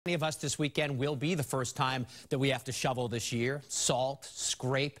Many of us this weekend will be the first time that we have to shovel this year. Salt,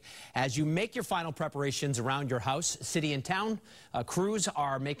 scrape. As you make your final preparations around your house, city and town, crews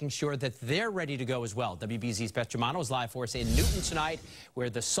are making sure that they're ready to go as well. WBZ's Beth Germano is live for us in Newton tonight,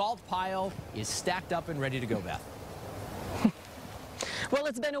 where the salt pile is stacked up and ready to go, Beth. Well,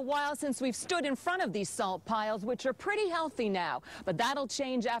 it's been a while since we've stood in front of these salt piles, which are pretty healthy now. But that'll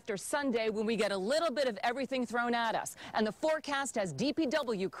change after Sunday when we get a little bit of everything thrown at us. And the forecast has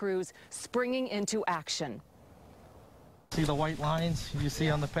DPW crews springing into action. See the white lines you see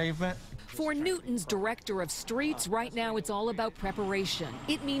on the pavement? For Newton's director of streets, right now it's all about preparation.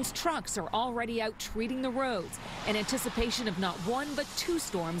 It means trucks are already out treating the roads in anticipation of not one but two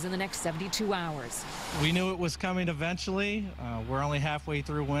storms in the next 72 hours. We knew it was coming eventually. We're only halfway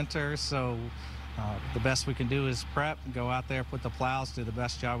through winter, so the best we can do is prep, go out there, put the plows, do the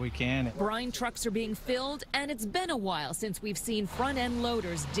best job we can. Brine trucks are being filled, and it's been a while since we've seen front-end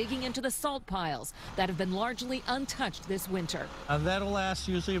loaders digging into the salt piles that have been largely untouched this winter. That'll last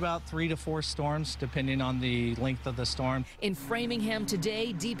usually about 3 to 4 storms, depending on the length of the storm. In Framingham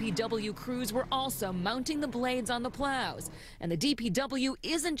today, DPW crews were also mounting the blades on the plows. And the DPW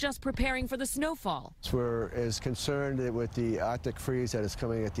isn't just preparing for the snowfall. We're as concerned with the Arctic freeze that is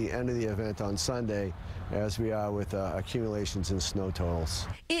coming at the end of the event on Sunday as we are with accumulations in snow totals.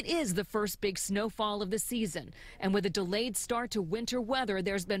 It is the first big snowfall of the season, and with a delayed start to winter weather,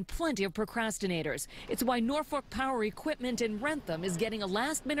 there's been plenty of procrastinators. It's why Norfolk Power Equipment in Wrentham is getting a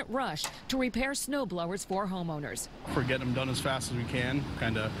last-minute rush to repair snow blowers for homeowners. We're getting them done as fast as we can,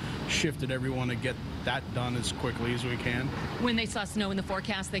 kind of shifted everyone to get that done as quickly as we can. When they saw snow in the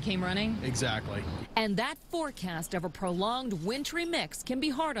forecast, they came running? Exactly. And that forecast of a prolonged wintry mix can be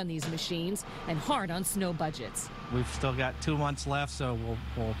hard on these machines and hard on snow budgets. We've still got 2 months left, so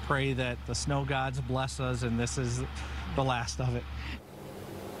we'll pray that the snow gods bless us and this is the last of it.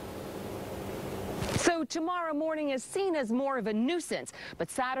 So tomorrow morning is seen as more of a nuisance,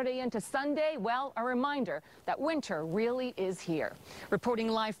 but Saturday into Sunday, well, a reminder that winter really is here. Reporting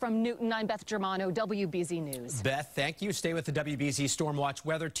live from Newton, I'm Beth Germano, WBZ News. Beth, thank you. Stay with the WBZ Stormwatch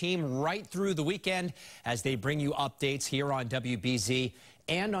weather team right through the weekend as they bring you updates here on WBZ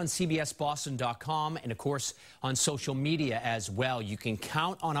and on CBSBoston.com, and of course on social media as well. You can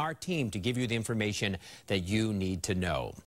count on our team to give you the information that you need to know.